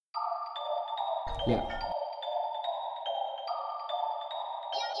Yeah.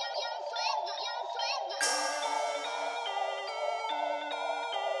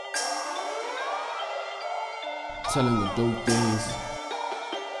 Telling the dope things.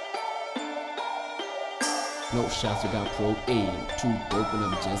 No shots, I got pro aim. Too dope and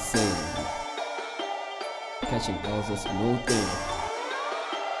I'm just saying. Catching balls is no thing.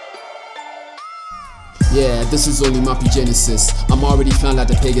 Yeah, this is only my P-Genesis. I'm already found like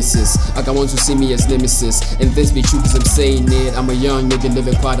the Pegasus. I got ones who see me as nemesis. And this be true cause I'm saying it. I'm a young nigga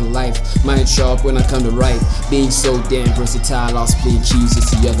living quite a life. Mind sharp when I come to write. Being so damn versatile, I was playing keys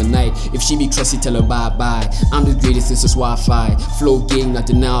just the other night. If she be crusty, tell her bye-bye. I'm the greatest, this is Wi-Fi. Flow game, not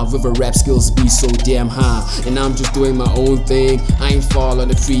denial. River rap skills be so damn high. And I'm just doing my own thing. I ain't fall on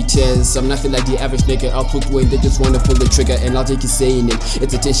the pretense. I'm nothing like the average nigga. I'll put when they just wanna pull the trigger. And I'll take it saying it.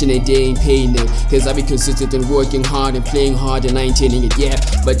 It's attention and they ain't paying it. Cause I be consistent and working hard and playing hard and I ain't telling it, yeah.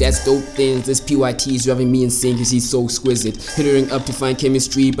 But that's dope things. This PYT's driving me insane cause he's so exquisite. Hittering up to find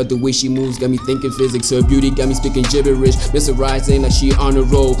chemistry, but the way she moves got me thinking physics. Her beauty got me speaking gibberish, mesmerizing like she on a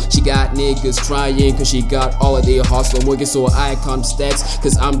roll. She got niggas crying cause she got all of their hustle. Working so I can't stacks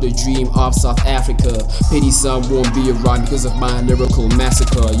cause I'm the dream of South Africa. Pity some won't be around because of my lyrical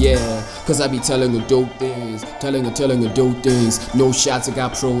massacre, yeah. Cause I be telling her dope things, telling her dope things. No shots, I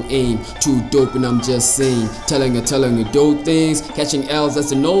got pro aim. Too dope and I'm just saying. Telling her dope things. Catching L's,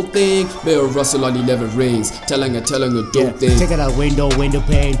 that's an old thing. Bill Russell on 11 rings. Telling her dope things. Check it out, window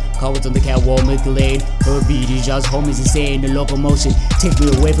pane. Covers on the catwalk, make a lane. Her beat is just home is insane. The locomotion take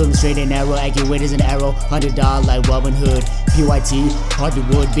me away from the straight and narrow. Accurate as an arrow. $100 like Robin Hood. PYT,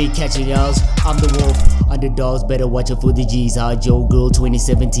 Hollywood, big catching L's. I'm the wolf. Underdogs better watch out for the G's. Hard Joe Girl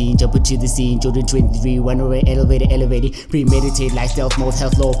 2017, jump into the scene. Jordan 23, run away, elevated. Premeditate like stealth mode,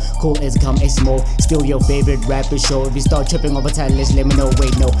 health low. Cool as come Eskimo. Still your favorite rapper show. If you start tripping over time, let me know.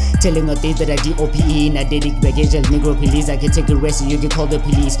 Wait, no. Telling her things that I DOPE. Not dating baggage as Negro police. I can take a rest and you can call the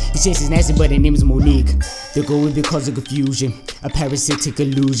police. He says he's nasty, but her name is Monique. They're going because of confusion. A parasitic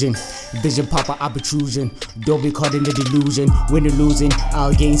illusion. Vision pop out protrusion. Don't be caught in the delusion. When you're losing,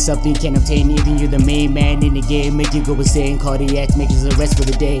 I'll gain something can't obtain. Even you're the main man in the game. Make you go insane. Cardiac makes the rest for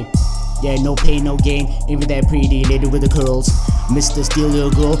the day. Yeah, no pain, no gain. Even that pretty lady with the curls. Mr. Steal Your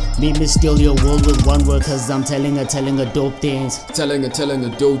Girl, me Miss Steal Your World with one word. Cause I'm telling her dope things. Telling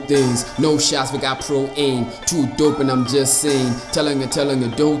her dope things. No shots, we got pro aim. Too dope and I'm just saying. Telling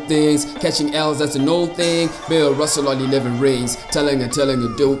her dope things. Catching L's, that's an old thing. Bill Russell on 11 rings. Telling her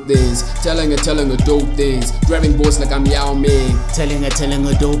dope things. Telling her dope things. Grabbing boys like I'm Yao Ming. Telling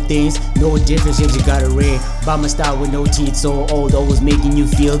her dope things. No difference if you got a ring. By my style with no teeth, so old, always making you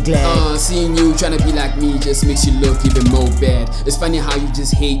feel glad. Seeing you tryna be like me just makes you look even more bad. It's funny how you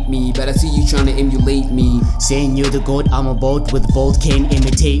just hate me, but I see you tryna emulate me. Saying you're the goat, I'm a boat with bolt, can't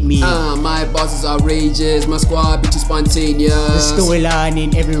imitate me. My boss is outrageous, my squad bitch is spontaneous. The storyline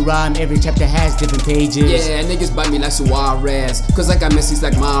in every rhyme, every chapter has different pages. Yeah, niggas buy me like Suarez, cause I got messages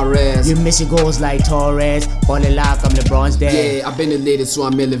like Mahrez. You're missing goals like Torres, ballin' like I'm LeBron's dad. Yeah, I've been elated so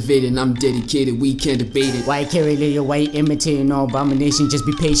I'm elevated, I'm dedicated, we can't debate it. Why carry little white imitating no abomination, just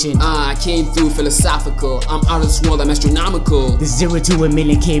be patient. I came through philosophical. I'm out of this world, I'm astronomical. The 0 to a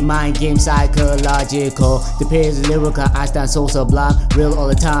million K mind game psychological. The pairs is lyrical, Einstein so sublime, real all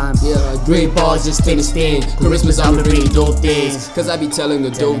the time. Yeah, great balls just stay the stand. Charisma's on the ring, dope things. Cause I be telling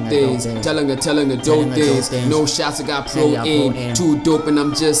her dope things. Telling her dope things. No shots, I got pro aim. Too dope and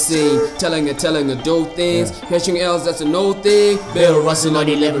I'm just saying. Telling her dope things. Catching L's, that's an old thing. Bill Russell on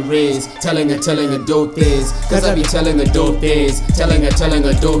 11 rings. Telling her dope things. Cause I be telling her dope things. Telling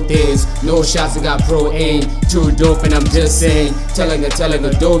her dope things. No shots, I got pro aim. Too dope and I'm just saying. Telling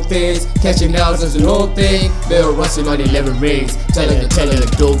her dope things. Catching L's, that's an old thing. Bill Russell on 11 rings. Telling her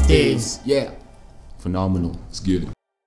dope things. Yeah. Phenomenal. Let's get it.